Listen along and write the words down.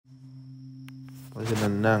เพราะฉะ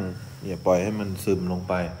นั้นนั่งอย่าปล่อยให้มันซึมลง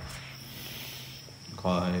ไปค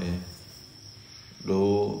อย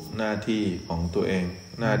รู้หน้าที่ของตัวเอง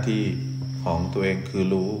หน้าที่ของตัวเองคือ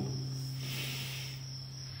รู้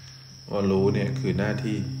ว่ารู้เนี่ยคือหน้า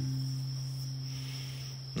ที่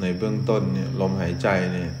ในเบื้องต้นเนี่ยลมหายใจ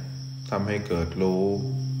เนี่ยทำให้เกิดรู้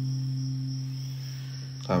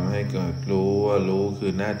ว่ารู้คื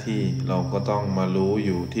อหน้าที่เราก็ต้องมารู้อ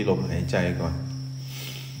ยู่ที่ลมหายใจก่อน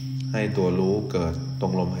ให้ตัวรู้เกิดตร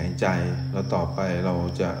งลมหายใจแล้วต่อไปเรา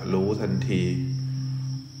จะรู้ทันที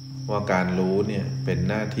ว่าการรู้เนี่ยเป็น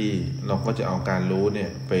หน้าที่เราก็จะเอาการรู้เนี่ย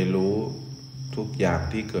ไปรู้ทุกอย่าง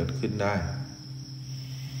ที่เกิดขึ้นได้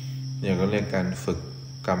เนี่ยก็เรียกการฝึก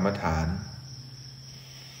กรรมฐาน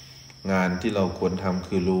งานที่เราควรทำ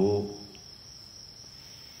คือรู้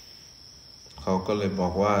เขาก็เลยบอ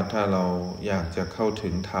กว่าถ้าเราอยากจะเข้าถึ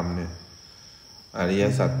งธรรมเนี่ยอริย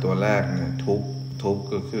สัจตัวแรกเนี่ยทุกข์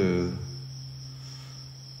ก็คือ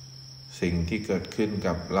สิ่งที่เกิดขึ้น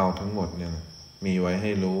กับเราทั้งหมดเนี่ยมีไว้ใ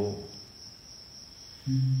ห้รู้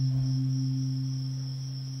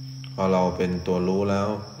พอเราเป็นตัวรู้แล้ว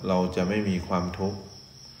เราจะไม่มีความทุกข์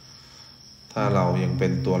ถ้าเรายังเป็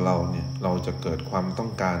นตัวเราเนี่ยเราจะเกิดความต้อ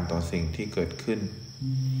งการต่อสิ่งที่เกิดขึ้น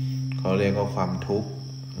เขาเรียกว่าความทุกข์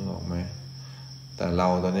นึกออกไหมแต่เรา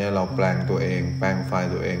ตอนนี้เราแปลงตัวเองแปลงไฟล์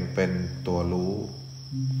ตัวเองเป็นตัวรู้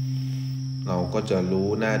เราก็จะรู้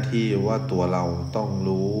หน้าที่ว่าตัวเราต้อง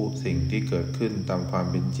รู้สิ่งที่เกิดขึ้นตามความ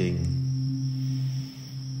เป็นจริง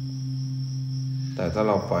แต่ถ้าเ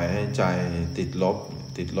ราปล่อยให้ใจติดลบ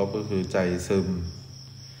ก็คือใจซึม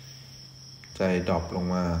ใจดรอปลง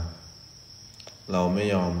มาเราไม่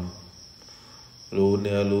ยอมรู้เ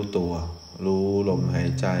นื้อรู้ตัวรู้ลมหาย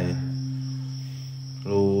ใจ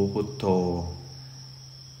รู้พุทโธ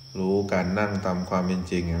รู้การนั่งตามความเป็น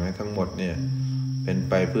จริงเห็นไหมทั้งหมดเนี่ยเป็น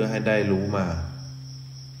ไปเพื่อให้ได้รู้มา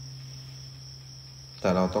แต่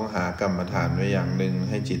เราต้องหากรรมฐานไว้อย่างหนึ่ง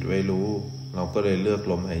ให้จิตไว้รู้เราก็เลยเลือก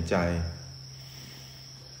ลมหายใจ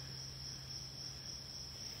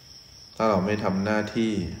ถ้าเราไม่ทำหน้า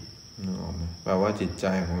ที่นึกออกไหมแปลว่าจิตใจ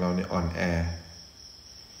ของเราเนี่ยอ่อนแอ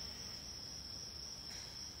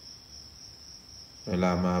เวล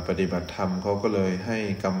ามาปฏิบัติธรรมเขาก็เลยให้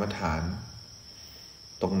กรรมฐาน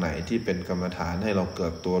ตรงไหนที่เป็นกรรมฐานให้เราเกิ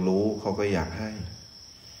ดตัวรู้เขาก็อยากให้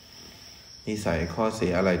นิสัยข้อเสี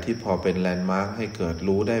ยอะไรที่พอเป็นแลนด์มาร์คให้เกิด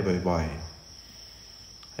รู้ได้บ่อย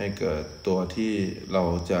ๆให้เกิดตัวที่เรา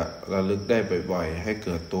จะระลึกได้บ่อยๆให้เ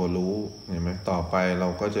กิดตัวรู้เห็นไหมต่อไปเรา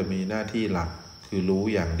ก็จะมีหน้าที่หลักคือรู้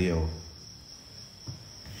อย่างเดียว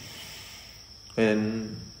เป็น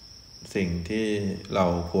สิ่งที่เรา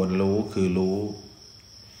ควรรู้คือรู้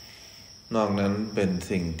นอกนั้นเป็น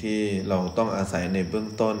สิ่งที่เราต้องอาศัยในเบื้อง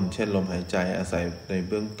ต้นเช่นลมหายใจอาศัยใน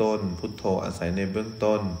เบื้องต้นพุทโธอาศัยในเบื้อง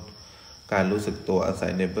ต้นการรู้สึกตัวอาศั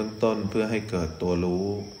ยในเบื้องต้นเพื่อให้เกิดตัวรู้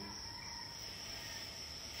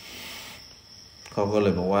เขาก็เล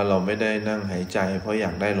ยบอกว่าเราไม่ได้นั่งหายใจเพราะอย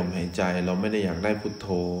ากได้ลมหายใจเราไม่ได้อยากได้พุทโธ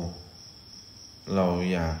เรา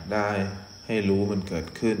อยากได้ให้รู้มันเกิด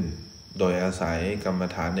ขึ้นโดยอาศัยกรรม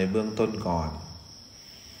ฐานในเบื้องต้นก่อน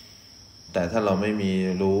แต่ถ้าเราไม่มี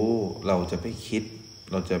รู้เราจะไปคิด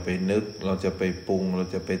เราจะไปนึกเราจะไปปรุงเรา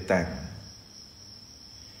จะไปแต่ง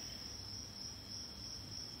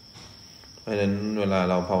เพราะฉะนั้นเวลา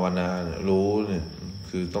เราภาวนารู้เนี่ย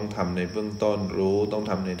คือต้องทำในเบื้องต้นรู้ต้อง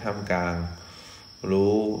ทำในท่ามกลาง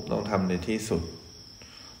รู้ต้องทำในที่สุด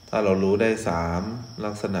ถ้าเรารู้ได้3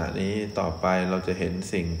ลักษณะนี้ต่อไปเราจะเห็น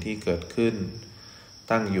สิ่งที่เกิดขึ้น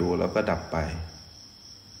ตั้งอยู่แล้วก็ดับไป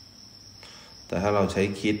แต่ถ้าเราใช้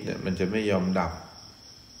คิดเนี่ยมันจะไม่ยอมดับ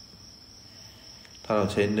ถ้าเรา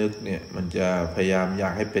ใช้นึกเนี่ยมันจะพยายามอยา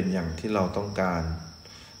กให้เป็นอย่างที่เราต้องการ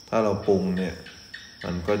ถ้าเราปรุงเนี่ย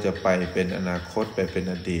มันก็จะไปเป็นอนาคตไปเป็น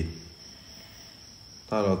อดีต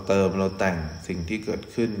ถ้าเราเติมเราแต่งสิ่งที่เกิด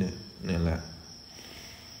ขึ้นเนี่ยแหละ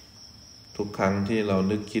ทุกครั้งที่เรา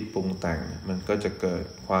นึกคิดปรุงแต่งมันก็จะเกิด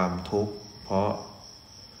ความทุกข์เพราะ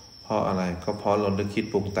อะไรก็เพราะเรานึกคิด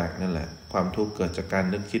ปรุงแต่งนั่นแหละความทุกข์เกิดจากการ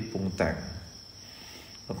นึกคิดปรุงแต่ง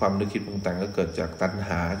แล้วความนึกคิดปรุงแต่งก็เกิดจากตัณห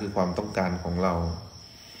าคือความต้องการของเรา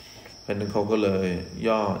เพราะนั้นเขาก็เลย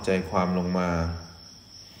ย่อใจความลงมา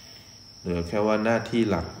เหลือแค่ว่าหน้าที่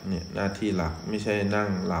หลักเนี่ยหน้าที่หลักไม่ใช่นั่ง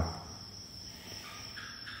หลับ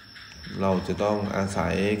เราจะต้องอาศั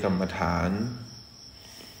ยกรรมฐาน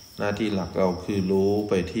หน้าที่หลักเราคือรู้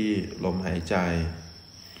ไปที่ลมหายใจ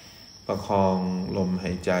ประคองลมห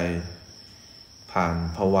ายใจผ่าน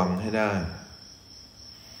ภวังค์ให้ได้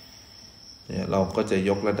เนี่ยเราก็จะ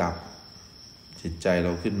ยกระดับจิตใจเร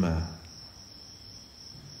าขึ้นมา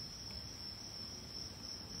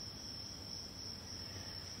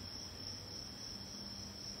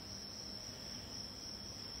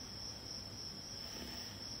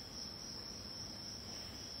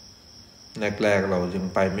แรกๆเรายัง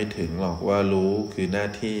ไปไม่ถึงหรอกว่ารู้คือหน้า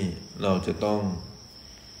ที่เราจะต้อง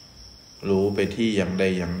รู้ไปที่อย่างใด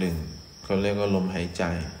อย่างหนึ่งเขาเรียกว่าลมหายใจ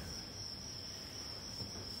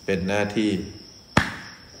เป็นหน้าที่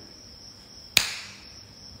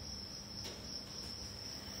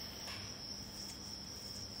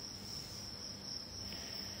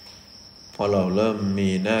พอเราเริ่มมี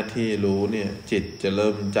หน้าที่รู้เนี่ยจิตจะเ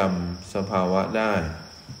ริ่มจำสภาวะได้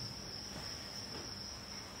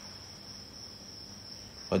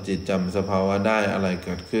พอจิตจำสภาวะได้อะไรเ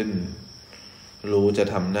กิดขึ้นรู้จะ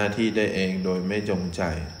ทำหน้าที่ได้เองโดยไม่จงใจ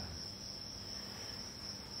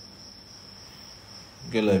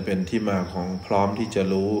ก็เลยเป็นที่มาของพร้อมที่จะ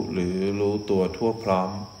รู้หรือรู้ตัวทั่วพร้อม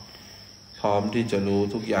พร้อมที่จะรู้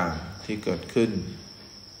ทุกอย่างที่เกิดขึ้น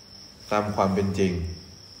ตามความเป็นจริง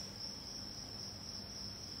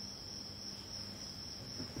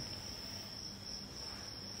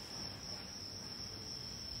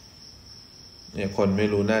เนี่ยคนไม่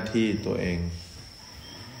รู้หน้าที่ตัวเอง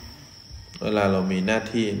เวลาเรามีหน้า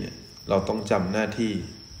ที่เนี่ยเราต้องจำหน้าที่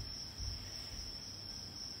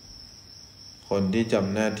คนที่จ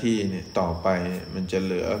ำหน้าที่เนี่ยต่อไปมันจะเ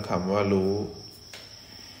หลือคำว่า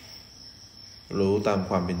รู้ตาม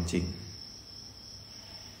ความเป็นจริง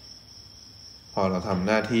พอเราทำ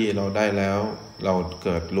หน้าที่เราได้แล้วเราเ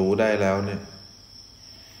กิดรู้ได้แล้วเนี่ย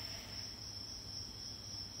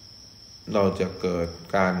เราจะเกิด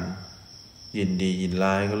การยินดียิน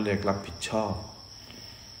ร้ายก็เรียกรับผิดชอบ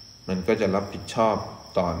มันก็จะรับผิดชอบ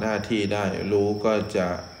ต่อหน้าที่ได้รู้ก็จะ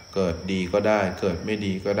เกิดดีก็ได้เกิดไม่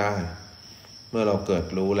ดีก็ได้เมื่อเราเกิด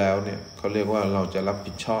รู้แล้วเนี่ยเขาเรียกว่าเราจะรับ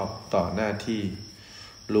ผิดชอบต่อหน้าที่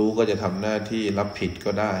รู้ก็จะทำหน้าที่รับผิด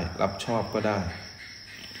ก็ได้รับชอบก็ได้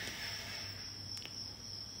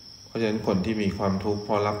เพราะฉะนั้นคนที่มีความทุกข์เพ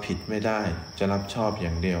ราะรับผิดไม่ได้จะรับชอบอ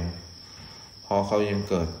ย่างเดียวเพราะเขายัง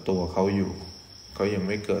เกิดตัวเขาอยู่เขายัง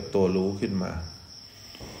ไม่เกิดตัวรู้ขึ้นมา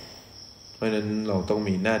เพราะฉะนั้นเราต้อง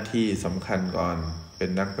มีหน้าที่สำคัญก่อนเป็น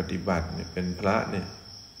นักปฏิบัติเนี่ยเป็นพระเนี่ย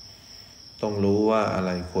ต้องรู้ว่าอะไ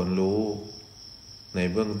รควรรู้ใน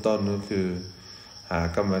เบื้องต้นก็คือหา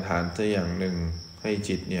กรรมฐานสักอย่างหนึ่งให้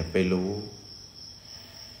จิตเนี่ยไปรู้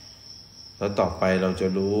แล้วต่อไปเราจะ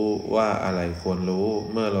รู้ว่าอะไรควรรู้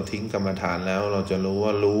เมื่อเราทิ้งกรรมฐานแล้วเราจะรู้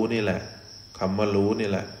ว่ารู้นี่แหละคำว่ารู้นี่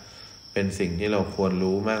แหละเป็นสิ่งที่เราควร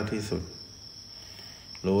รู้มากที่สุด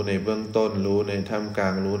รู้ในเบื้องต้นรู้ในท่ามกลา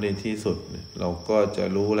งรู้ในที่สุดเราก็จะ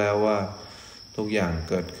รู้แล้วว่าทุกอย่าง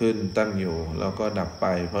เกิดขึ้นตั้งอยู่แล้วก็ดับไป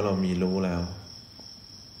เพราะเรามีรู้แล้ว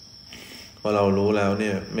พอเรารู้แล้วเ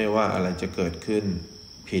นี่ยไม่ว่าอะไรจะเกิดขึ้น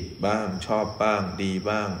ผิดบ้างชอบบ้างดี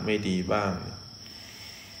บ้างไม่ดีบ้าง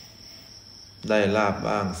ได้ลาภ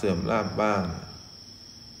บ้างเสื่อมลาภบ้าง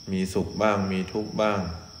มีสุขบ้างมีทุกข์บ้าง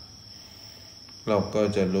เราก็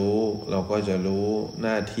จะรู้ห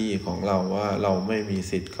น้าที่ของเราว่าเราไม่มี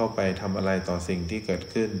สิทธิ์เข้าไปทำอะไรต่อสิ่งที่เกิด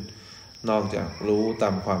ขึ้นนอกจากรู้ตา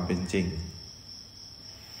มความเป็นจริง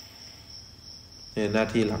เนี่ยหน้า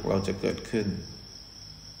ที่หลักเราจะเกิดขึ้น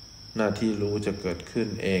หน้าที่รู้จะเกิดขึ้น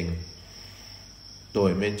เองโด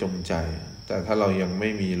ยไม่จงใจแต่ถ้าเรายังไม่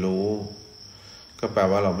มีรู้ก็แปล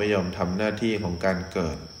ว่าเราไม่ยอมทำหน้าที่ของการเ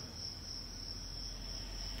กิด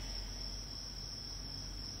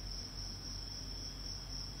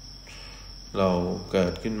เราเกิ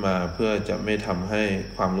ดขึ้นมาเพื่อจะไม่ทำให้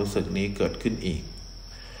ความรู้สึกนี้เกิดขึ้นอีก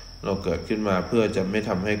เราเกิดขึ้นมาเพื่อจะไม่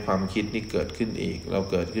ทำให้ความคิดนี้เกิดขึ้นอีกเรา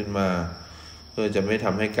เกิดขึ้นมาเพื่อจะไม่ท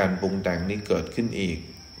ำให้การปรุงแต่งนี้เกิดขึ้นอีก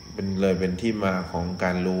เป็นที่มาของก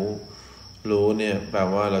ารรู้เนี่ยแปล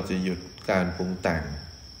ว่าเราจะหยุดการปรุงแต่ง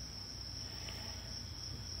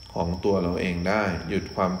ของตัวเราเองได้หยุด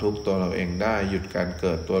ความทุกข์ตัวเราเองได้หยุดการเ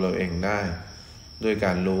กิดตัวเราเองได้ด้วยก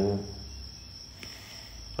ารรู้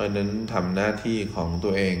เพราะนั้นทำหน้าที่ของตั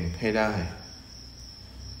วเองให้ได้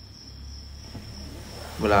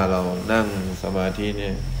เวลาเรานั่งสมาธิเ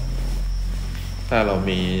นี่ยถ้าเรา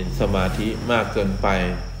มีสมาธิมากเกินไป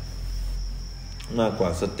มากกว่า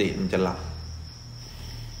สติมันจะหลับ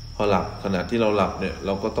พอหลับขณะที่เราหลับเนี่ยเร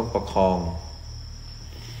าก็ต้องประคอง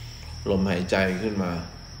ลมหายใจขึ้นมา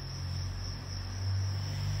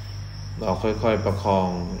เราค่อยๆประคอง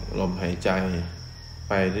ลมหายใจ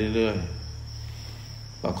ไปเรื่อย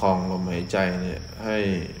ๆประคองลมหายใจเนี่ยให้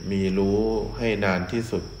มีรู้ให้นานที่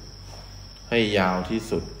สุดให้ยาวที่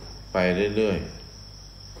สุดไปเรื่อยๆ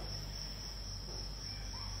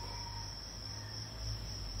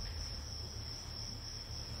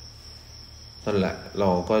นั่นแหละเรา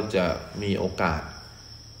ก็จะมีโอกาส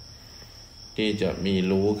ที่จะมี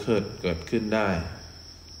รู้เกิดขึ้นได้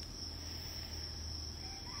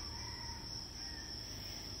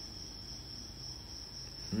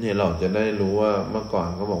เนี่ยเราจะได้รู้ว่าเมื่อก่อน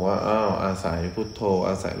ก็บอกว่าอาศัยพุทโธ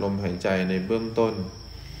อาศัยลมหายใจในเบื้องต้น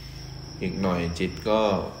อีกหน่อยจิตก็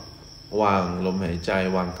วางลมหายใจ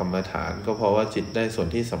วางกรรมฐานก็เพราะว่าจิตได้ส่วน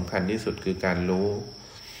ที่สำคัญที่สุดคือการรู้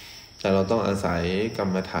แต่เราต้องอาศัยกร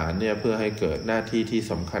รมฐานเนี่ยเพื่อให้เกิดหน้าที่ที่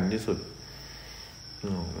สำคัญที่สุด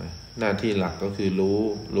หน้าที่หลักก็คือ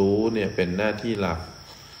รู้เนี่ยเป็นหน้าที่หลัก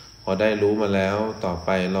พอได้รู้มาแล้วต่อไป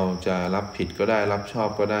เราจะรับผิดก็ได้รับชอบ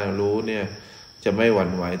ก็ได้รู้เนี่ยจะไม่หวั่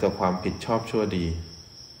นไหวต่อความผิดชอบชั่วดี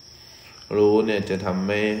รู้เนี่ยจะทำไ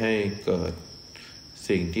ม่ให้เกิด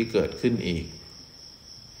สิ่งที่เกิดขึ้นอีก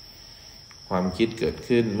ความคิดเกิด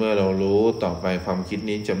ขึ้นเมื่อเรารู้ต่อไปความคิด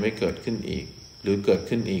นี้จะไม่เกิดขึ้นอีกหรือเกิด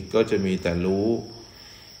ขึ้นอีกก็จะมีแต่รู้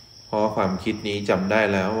เพราะความคิดนี้จำได้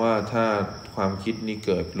แล้วว่าถ้าความคิดนี้เ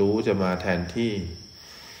กิดรู้จะมาแทนที่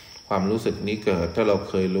ความรู้สึกนี้เกิดถ้าเรา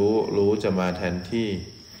เคยรู้จะมาแทนที่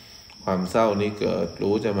ความเศร้านี้เกิด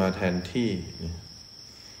รู้จะมาแทนที่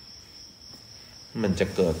มันจะ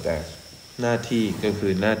เกิดแต่หน้าที่ก็คื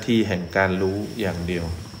อหน้าที่แห่งการรู้อย่างเดียว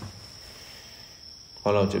เพรา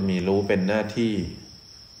ะเราจะมีรู้เป็นหน้าที่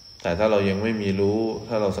แต่ถ้าเรายังไม่มีรู้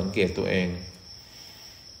ถ้าเราสังเกตตัวเอง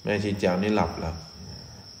แม่ชีเจ้านี่หลับแล้ว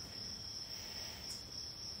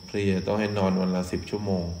เพลียต้องให้นอนวันละ10 ชั่วโ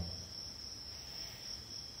มง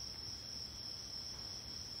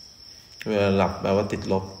เวลาหลับแปลว่าติด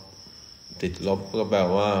ลบก็แปล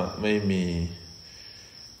ว่าไม่มี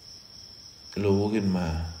รู้ขึ้นมา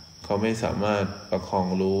เขาไม่สามารถประคอง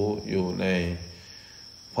รู้อยู่ใน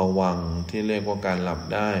ภวังค์ที่เรียกว่าการหลับ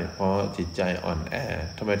ได้เพราะจิตใจอ่อนแอ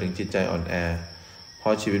ทำไมถึงจิตใจอ่อนแอเพรา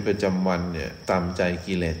ะชีวิตประจำวันเนี่ยตามใจ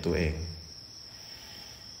กิเลสตัวเอง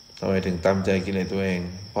ทำไมถึงตามใจกิเลสตัวเอง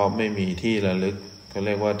เพราะไม่มีที่ระลึกเขาเ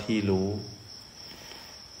รียกว่าที่รู้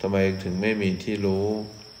ทำไมถึงไม่มีที่รู้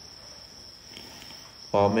เ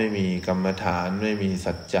พราะไม่มีกรรมฐานไม่มี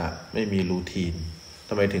สัจจะไม่มีรูทีนท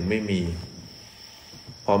ำไมถึงไม่มี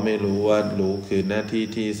เพราะไม่รู้ว่ารู้คือหน้าที่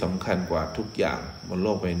ที่สำคัญกว่าทุกอย่างบนโล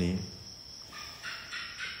กใบนี้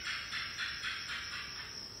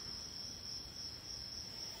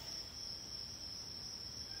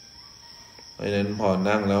เพราะฉะนั้นพอ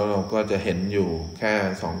นั่งแล้วเราก็จะเห็นอยู่แค่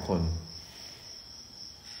2 คน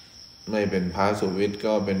ไม่เป็นพระสุวิทย์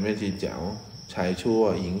ก็เป็นแม่ชีแจ๋วชายชั่ว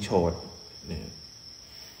หญิงโฉดเนี่ย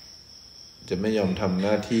จะไม่ยอมทำห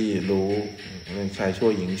น้าที่รู้ชายชั่ว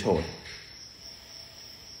หญิงโฉด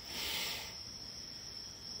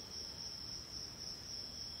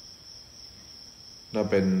เรา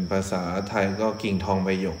เป็นภาษาไทยก็กิ่งทองใบ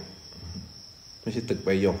หยกไม่ใช่ตึกใบ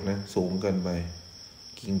หยกนะสูงเกินไป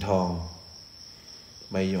กิ่งทอง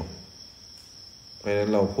ใบหยกเพราะฉะนั้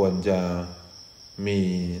นเราควรจะมี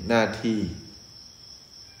หน้าที่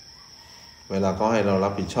เวลาเขาให้เรารั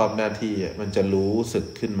บผิดชอบหน้าที่มันจะรู้สึก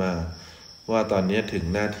ขึ้นมาว่าตอนนี้ถึง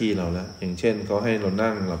หน้าที่เราแล้วอย่างเช่นเขาให้เรา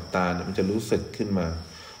นั่งหลับตามันจะรู้สึกขึ้นมา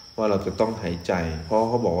ว่าเราจะต้องหายใจเพราะ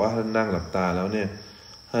เขาบอกว่าถ้านั่งหลับตาแล้วเนี่ย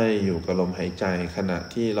ให้อยู่กับลมหายใจขณะ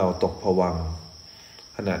ที่เราตกภวังค์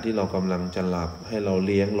ขณะที่เรากำลังจะหลับให้เราเ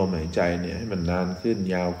ลี้ยงลมหายใจเนี่ยให้มันนานขึ้น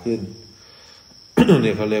ยาวขึ้น เ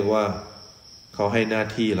นี่ยเขาเรียกว่าเขาให้หน้า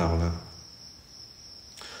ที่เราแล้ว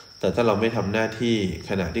แต่ถ้าเราไม่ทำหน้าที่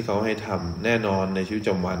ขณะที่เขาให้ทำแน่นอนในชีวิตประจ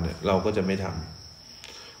ำวันเนี่ยเราก็จะไม่ท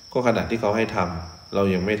ำก็ขณะที่เขาให้ทำเรา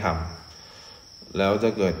ยังไม่ทำแล้วจะ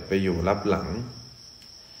เกิดไปอยู่รับหลัง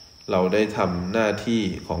เราได้ทำหน้าที่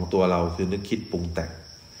ของตัวเราคือนึกคิดปรุงแต่ง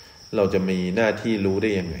เราจะมีหน้าที่รู้ได้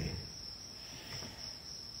ยังไง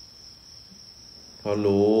เพราะ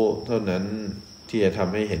รู้เท่านั้นที่จะท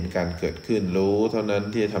ำให้เห็นการเกิดขึ้นรู้เท่านั้น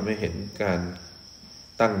ที่จะทำให้เห็นการ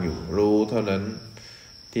ตั้งอยู่รู้เท่านั้น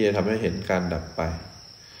ที่จะทำให้เห็นการดับไป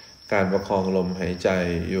การประคองลมหายใจ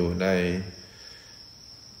อยู่ใน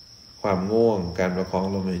ความง่วงการประคอง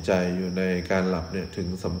ลมหายใจอยู่ในการหลับเนี่ยถึง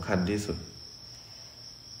สำคัญที่สุด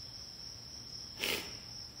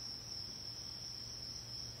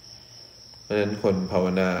เพราะฉะนั้นคนภาว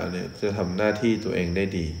นาเนี่ยจะทำหน้าที่ตัวเองได้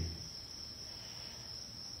ดี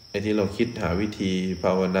ไอ้ที่เราคิดหาวิธีภ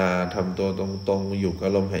าวนาทำตัวตรงๆอยู่กับ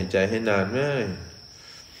ลมหายใจให้นานไม่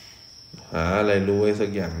หาอะไรรู้ไว้สัก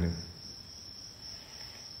อย่างหนึ่ง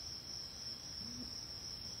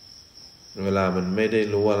เวลามันไม่ได้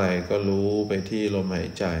รู้อะไรก็รู้ไปที่ลมหาย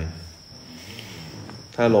ใจ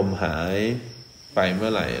ถ้าลมหายไปเมื่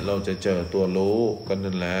อไหร่เราจะเจอตัวรู้ก็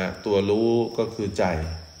นั่นแหละตัวรู้ก็คือใจ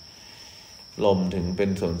ลมถึงเป็น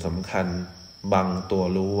ส่วนสำคัญบังตัว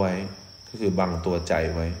รู้ไว้ก็คือบังตัวใจ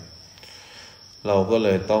ไว้เราก็เล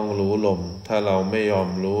ยต้องรู้ลมถ้าเราไม่ยอม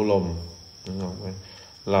รู้ลมนึกออกไหม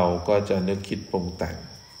เราก็จะนึกคิดปรุงแต่ง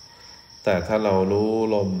แต่ถ้าเรารู้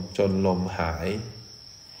ลมจนลมหาย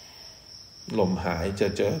จะ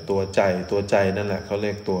เจอตัวใจนั่นแหละเขาเรี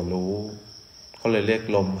ยกตัวรู้เขาเลยเรียก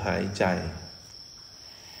ลมหายใจ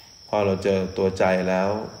พอเราเจอตัวใจแล้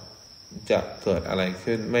ว จะเกิดอะไร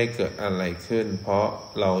ขึ้นไม่เกิดอะไรขึ้นเพราะ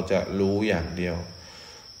เราจะรู้อย่างเดียว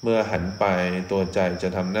เมื่อหันไปตัวใจจะ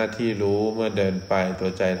ทำหน้าที่รู้เมื่อเดินไปตั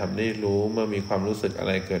วใจทำหน้าที่รู้เมื่อมีความรู้สึกอะ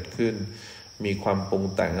ไรเกิดขึ้นมีความปรุง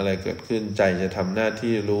แต่งอะไรเกิดขึ้นใจจะทำหน้า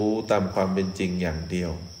ที่รู้ตามความเป็นจริงอย่างเดีย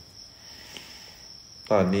ว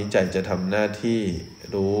ตอนนี้ใจจะทำหน้าที่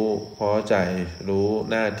รู้เพราะใจรู้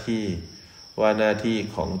หน้าที่ว่าหน้าที่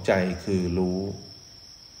ของใจคือรู้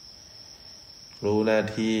หน้า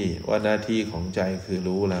ที่ว่าหน้าที่ของใจคือ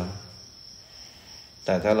รู้แล้วแ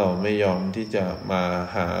ต่ถ้าเราไม่ยอมที่จะมา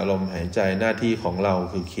หาลมหายใจหน้าที่ของเรา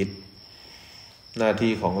คือคิดหน้า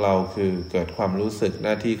ที่ของเราคือเกิดความรู้สึกห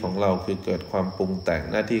น้าที่ของเราคือเกิดความปรุงแต่ง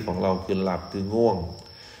หน้าที่ของเราคือหลับคือง่วง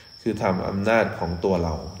คือทำอำนาจของตัวเร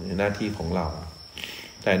าหน้าที่ของเรา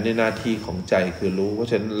แต่ในหน้าที่ของใจคือรู้เพราะ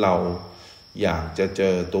ฉะนั้นเราอยากจะเจ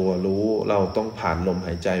อตัวรู้เราต้องผ่านลมห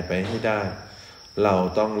ายใจไปให้ได้เรา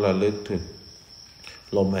ต้องระลึกถึง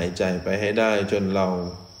ลมหายใจไปให้ได้จนเรา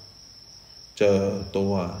เจอตั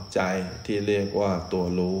วใจที่เรียกว่าตัว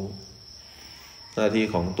รู้หน้าที่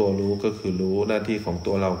ของตัวรู้ก็คือรู้หน้าที่ของ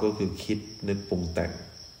ตัวเราก็คือคิดนึกปรุงแต่ง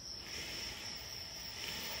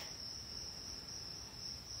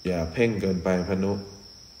อย่าเพ่งเกินไปพนุ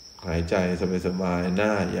หายใจสบายๆหน้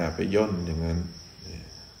าอย่าไปย่นอย่างนั้น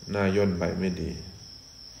หน้าย่นไปไม่ดี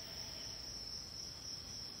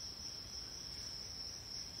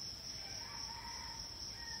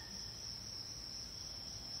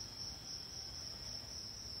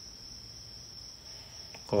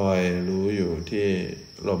คอยรู้อยู่ที่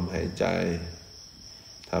ลมหายใจ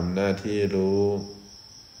ทำหน้าที่รู้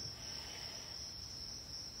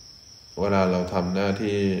เวลาเราทำหน้า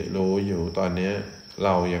ที่รู้อยู่ตอนนี้เร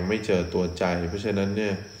ายังไม่เจอตัวใจเพราะฉะนั้นเนี่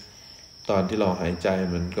ยตอนที่เราหายใจ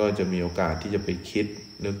มันก็จะมีโอกาสที่จะไปคิด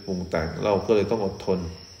นึกปรุงแต่งเราก็เลยต้องอดทน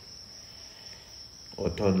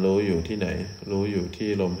รู้อยู่ที่ไหนรู้อยู่ที่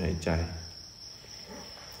ลมหายใจ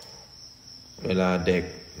เวลาเด็ก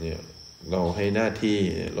เนี่ยเราให้หน้าที่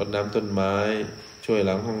รดน้ำต้นไม้ช่วย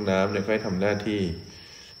ล้างห้องน้ำเนี่ยค่อยทำหน้าที่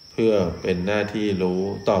เพื่อเป็นหน้าที่รู้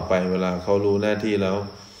ต่อไปเวลาเขารู้หน้าที่แล้ว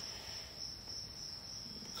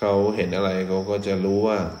เขาเห็นอะไรเขาก็จะรู้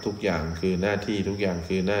ว่าทุกอย่างคือหน้าที่ทุกอย่าง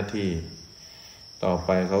คือหน้าที่ต่อไป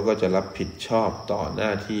เขาก็จะรับผิดชอบต่อหน้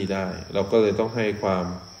าที่ได้เราก็เลยต้องให้ความ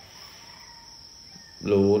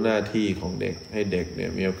รู้หน้าที่ของเด็กให้เด็กเนี่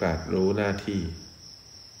ยมีโอกาสรู้หน้าที่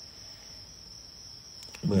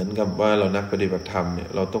เหมือนกับว่าเรานักปฏิบัติธรรมเนี่ย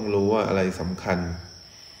เราต้องรู้ว่าอะไรสำคัญ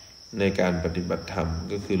ในการปฏิบัติธรรม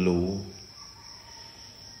ก็คือรู้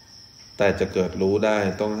แต่จะเกิดรู้ได้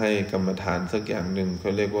ต้องให้กรรมฐานสักอย่างหนึ่งเข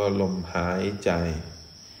าเรียกว่าลมหายใจ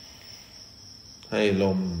ให้ล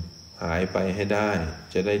มหายไปให้ได้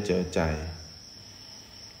จะได้เจอใจ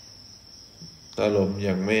ถ้าลม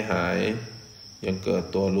ยังไม่หายยังเกิด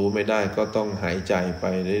ตัวรู้ไม่ได้ก็ต้องหายใจไป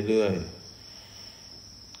เรื่อย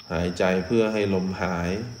ๆหายใจเพื่อให้ลมหาย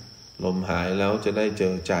แล้วจะได้เจ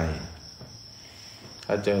อใจ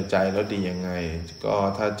ถ้าเจอใจแล้วดียังไงก็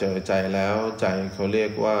ถ้าเจอใจแล้วใจเขาเรีย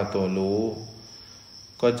กว่าตัวรู้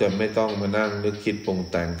ก็จะไม่ต้องมานั่งนึกคิดปรุง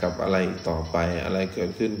แต่งกับอะไรอีกต่อไปอะไรเกิด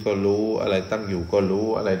ขึ้นก็รู้อะไรตั้งอยู่ก็รู้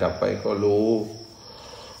อะไรดับไปก็รู้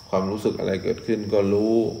ความรู้สึกอะไรเกิดขึ้นก็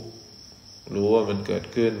รู้ว่ามันเกิด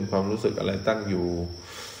ขึ้นความรู้สึกอะไรตั้งอยู่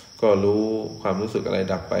ก็รู้ความรู้สึกอะไร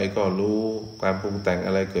ดับไปก็รู้ความปรุงแต่งอ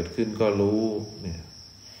ะไรเกิดขึ้นก็รู้เนี่ย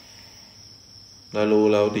แล้วรู้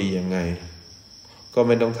แล้วดียังไงก็ไ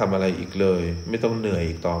ม่ต้องทำอะไรอีกเลยไม่ต้องเหนื่อย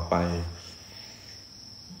อีกต่อไป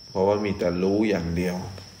เพราะว่ามีแต่รู้อย่างเดียว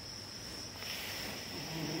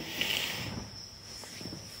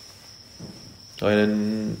เพราะฉะนั้น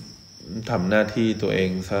ทำหน้าที่ตัวเอ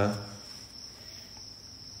งซะ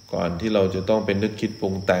ก่อนที่เราจะต้องเป็นนึกคิดปรุ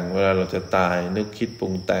งแต่งเวลาเราจะตายนึกคิดปรุ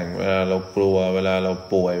งแต่งเวลาเรากลัวเวลาเรา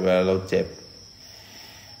ป่วยเวลาเราเจ็บ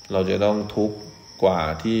เราจะต้องทุกข์กว่า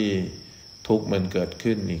ที่ทุกข์มันเกิด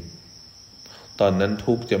ขึ้นอีกตอนนั้น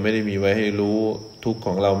ทุกข์จะไม่ได้มีไว้ให้รู้ทุกข์ข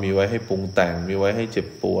องเรามีไว้ให้ปรุงแต่งมีไว้ให้เจ็บ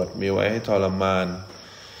ปวดมีไว้ให้ทรมาน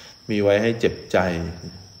มีไว้ให้เจ็บใจ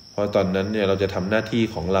เพราะตอนนั้นเนี่ยเราจะทำหน้าที่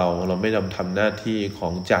ของเราไม่ทำหน้าที่ขอ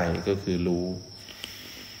งใจก็คือรู้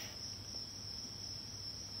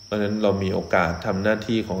เพราะฉะนั้นเรามีโอกาสทำหน้า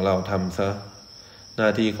ที่ของเราทำซะหน้า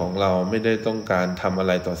ที่ของเราไม่ได้ต้องการทำอะไ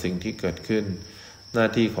รต่อสิ่งที่เกิดขึ้นหน้า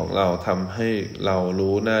ที่ของเราทำให้เรา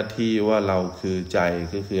รู้หน้าที่ว่าเราคือใจ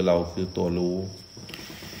ก็คือเราคือตัวรู้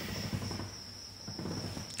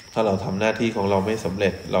ถ้าเราทำหน้าที่ของเราไม่สำเร็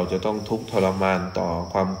จเราจะต้องทุกข์ทรมานต่อ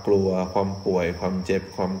ความกลัวความป่วยความเจ็บ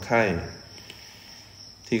ความไข้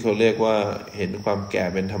ที่เขาเรียกว่าเห็นความแก่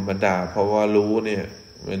เป็นธรรมดาเพราะว่ารู้เนี่ย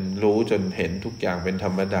มันรู้จนเห็นทุกอย่างเป็นธร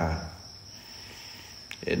รมดา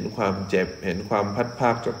เห็นความเจ็บเห็นความพัดพรา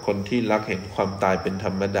กจากคนที่รักเห็นความตายเป็นธ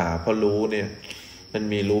รรมดาเพราะรู้เนี่ยมัน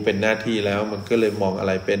มีรู้เป็นหน้าที่แล้วมันก็เลยมองอะไ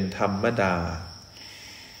รเป็นธรรมดา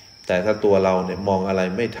แต่ถ้าตัวเราเนี่ยมองอะไร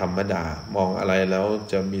ไม่ธรรมดามองอะไรแล้ว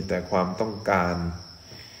จะมีแต่ความต้องการ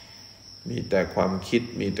มีแต่ความคิด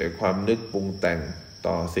มีแต่ความนึกปรุงแต่ง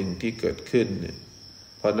ต่อสิ่งที่เกิดขึ้นเนี่ย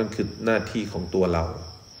เพราะนั่นคือหน้าที่ของตัวเรา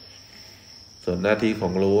ส่วนหน้าที่ขอ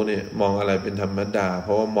งรู้เนี่ยมองอะไรเป็นธรรมดาเพ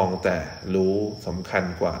ราะว่ามองแต่รู้สำคัญ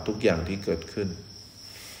กว่าทุกอย่างที่เกิดขึ้น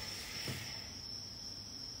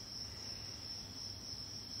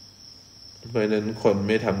เพราะนั้นคนไ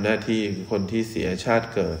ม่ทำหน้าที่คือคนที่เสียชาติ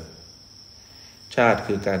เกิดชาติ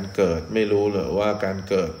คือการเกิดไม่รู้เลยว่าการ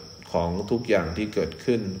เกิดของทุกอย่างที่เกิด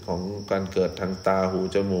ขึ้นของการเกิดทางตาหู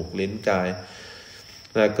จมูกลิ้นกาย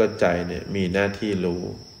และก็ใจเนี่ยมีหน้าที่รู้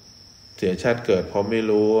เสียชาติเกิดเพราะไม่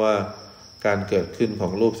รู้ว่าการเกิดขึ้นขอ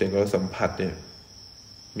งรูปเสียงรสสัมผัสเนี่ย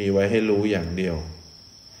มีไว้ให้รู้อย่างเดียว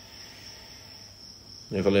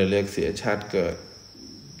เนี่ยก็เลยเรียกเสียชาติเกิด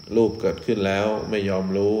รูปเกิดขึ้นแล้วไม่ยอม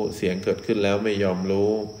รู้เสียงเกิดขึ้นแล้วไม่ยอม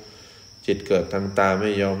รู้จิตเกิดทางตาไ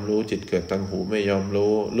ม่ยอมรู้จิตเกิดทางหูไม่ยอม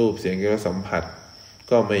รู้รูปเสียงรสสัมผัส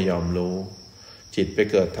ก็ไม่ยอมรู้จิตไป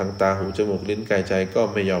เกิดทางตาหูจมูกลิ้นกายใจก็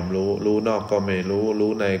ไม่ยอมรู้รู้นอกก็ไม่รู้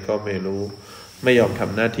รู้ในก็ไม่รู้ไม่ยอมท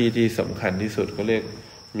ำหน้าที่ที่สำคัญที่สุดก็เรียก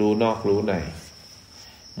รู้นอกรู้ใน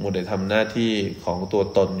มัวแต่ทำหน้าที่ของตัว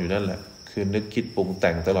ตนอยู่นั่นแหละคือนึกคิดปรุงแ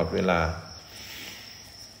ต่งตลอดเวลา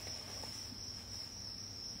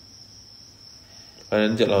เพราะฉะนั้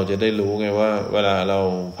นเราจะได้รู้ไงว่าเวลาเรา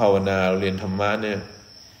ภาวนาเราเรียนธรรมะเนี่ย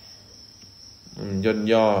ย่น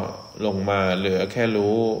ย่อลงมาเหลือแค่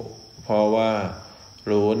รู้เพราะว่า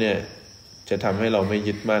รู้เนี่ยจะทำให้เราไม่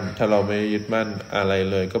ยึดมั่นถ้าเราไม่ยึดมั่นอะไร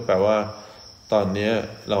เลยก็แปลว่าตอนนี้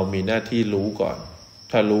เรามีหน้าที่รู้ก่อน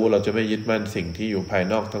ถ้ารู้เราจะไม่ยึดมั่นสิ่งที่อยู่ภาย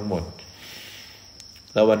นอกทั้งหมด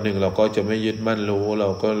แล้ววันหนึ่งเราก็จะไม่ยึดมั่นรู้เรา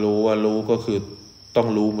ก็รู้ว่ารู้ก็คือต้อง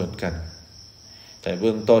รู้เหมือนกันแต่เ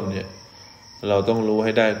บื้องต้นเนี่ยเราต้องรู้ใ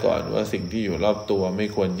ห้ได้ก่อนว่าสิ่งที่อยู่รอบตัวไม่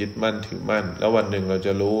ควรยึดมั่นถือมั่นแล้ววันหนึ่งเราจ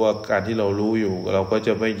ะรู้ว่าการที่เรารู้อยู่เราก็จ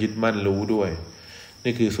ะไม่ยึดมั่นรู้ด้วย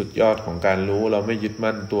นี่คือสุดยอดของการรู้เราไม่ยึด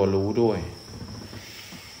มั่นตัวรู้ด้วย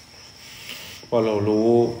พอเรา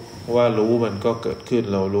รู้ว่ารู้มันก็เกิดขึ้น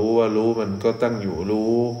เรารู้ว่ารู้มันก็ตั้งอยู่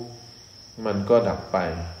รู้มันก็ดับไป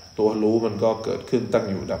ตัวรู้มันก็เกิดขึ้นตั้ง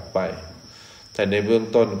อยู่ดับไปแต่ในเบื้อง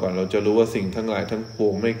ต้นก่อนเราจะรู้ว่าสิ่งทั้งหลายทั้งปว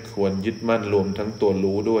งไม่ควรยึดมั่นรวมทั้งตัว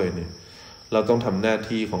รู้ด้วยเนี่ยเราต้องทำหน้า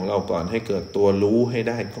ที่ของเราก่อนให้เกิดตัวรู้ให้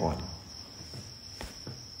ได้ก่อน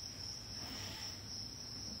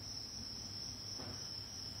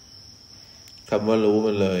คำว่ารู้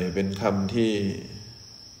มันเลยเป็นคำที่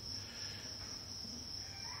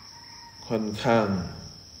ค่อนข้าง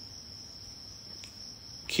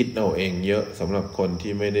คิดเอาเองเยอะสำหรับคน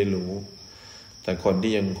ที่ไม่ได้รู้แต่คน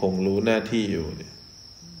ที่ยังคงรู้หน้าที่อยู่เนี่ย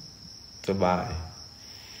สบาย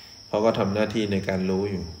เพราะก็ทำหน้าที่ในการรู้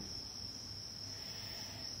อยู่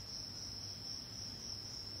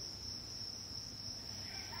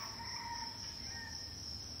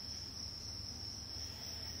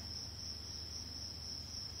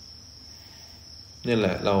นี่แห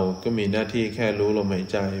ละเราก็มีหน้าที่แค่รู้ลมหาย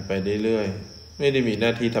ใจไปเรื่อยๆไม่ได้มีหน้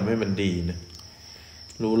าที่ทำให้มันดีนะ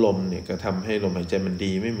รู้ลมเนี่ยก็ทำให้ลมหายใจมัน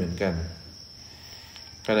ดีไม่เหมือนกัน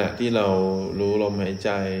ขณะที่เรารู้ลมหายใจ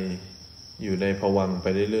อยู่ในภวังค์ไป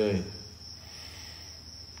เรื่อย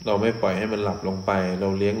ๆเราไม่ปล่อยให้มันหลับลงไปเรา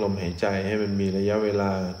เลี้ยงลมหายใจให้มันมีระยะเวล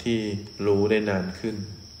าที่รู้ได้นานขึ้น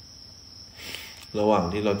ระหว่าง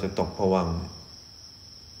ที่เราจะตกภวังค์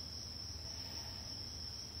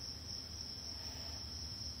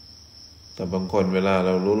แต่บางคนเวลาเร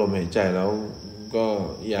ารู้ลมหายใจแล้วก็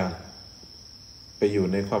อยากไปอยู่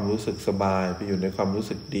ในความรู้สึกสบายไปอยู่ในความรู้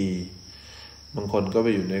สึกดีบางคนก็ไป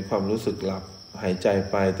อยู่ในความรู้สึกหลับหายใจ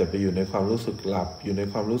ไปแต่ไปอยู่ในความรู้สึกหลับอยู่ใน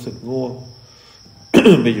ความรู้สึกง่วง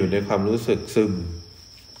ไปอยู่ในความรู้สึกซึม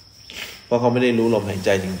เพราะเขาไม่ได้รู้ลมหายใจ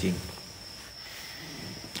จริง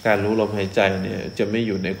ๆการรู้ลมหายใจเนี่ยจะไม่อ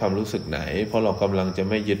ยู่ในความรู้สึกไหนเพราะเรากำลังจะ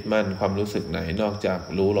ไม่ยึดมั่นความรู้สึกไหนนอกจาก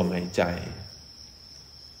รู้ลมหายใจ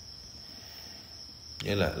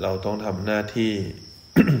นี่แหละเราต้องทำหน้าที่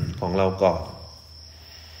ของเราก่อน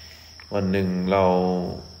วันหนึ่งเรา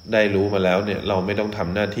ได้รู้มาแล้วเนี่ยเราไม่ต้องท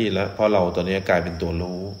ำหน้าที่แล้วเพราะเราตอนนี้กลายเป็นตัว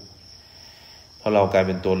รู้พอเรากลายเ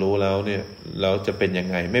ป็นตัวรู้แล้วเนี่ยเราจะเป็นยัง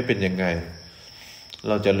ไงไม่เป็นยังไงเ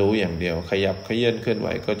ราจะรู้อย่างเดียวขยับเขยื้อนเคลื่อนไหว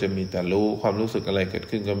ก็จะมีแต่รู้ความรู้สึกอะไรเกิด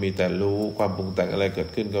ขึ้นก็มีแต่รู้ความปรุงแต่งอะไรเกิด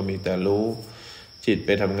ขึ้นก็มีแต่รู้จิตไป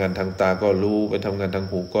ทำงานทางตาก็รู้ไปทำงานทาง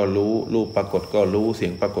หูก็รู้รูปปรากฏก็รู้เสีย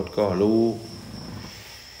งปรากฏก็รู้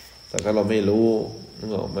แต่ถ้าเราไม่รู้นึ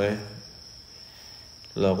กออกไหม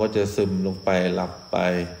เราก็จะซึมลงไปหลับไป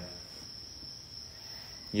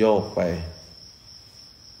โยกไป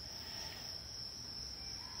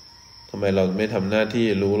ทำไมเราไม่ทำหน้าที่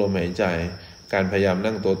รู้ลมหายใจการพยายาม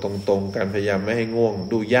นั่งตัวตรงๆการพยายามไม่ให้ง่วง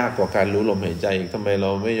ดูยากกว่าการรู้ลมหายใจอีกทำไมเรา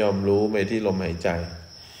ไม่ยอมรู้ไปที่ลมหายใจ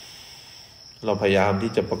เราพยายาม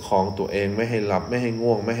ที่จะประคองตัวเองไม่ให้หลับไม่ให้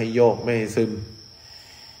ง่วงไม่ให้โยกไม่ให้ซึม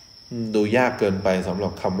ดูยากเกินไปสำหรั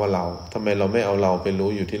บคำว่าเราทำไมเราไม่เอาเราไปรู้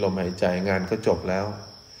อยู่ที่ลมหายใจงานก็จบแล้ว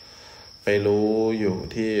ไปรู้อยู่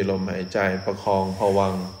ที่ลมหายใจประคองภวั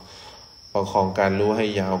งค์ประคองการรู้ให้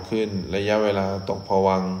ยาวขึ้นระยะเวลาตกภ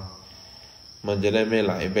วังค์มันจะได้ไม่ไ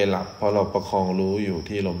หลไปหลับเพราะเราประคองรู้อยู่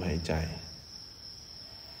ที่ลมหายใจ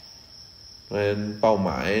เพราะฉะนั้นเป้าหม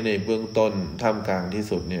ายในเบื้องต้นท่ามกลางที่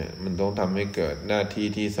สุดเนี่ยมันต้องทำให้เกิดหน้าที่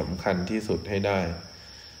ที่สำคัญที่สุดให้ได้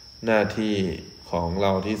หน้าที่ของเร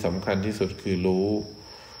าที่สำคัญที่สุดคือรู้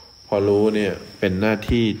พอรู้เนี่ยเป็นหน้า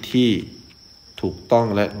ที่ที่ถูกต้อง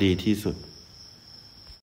และดีที่สุด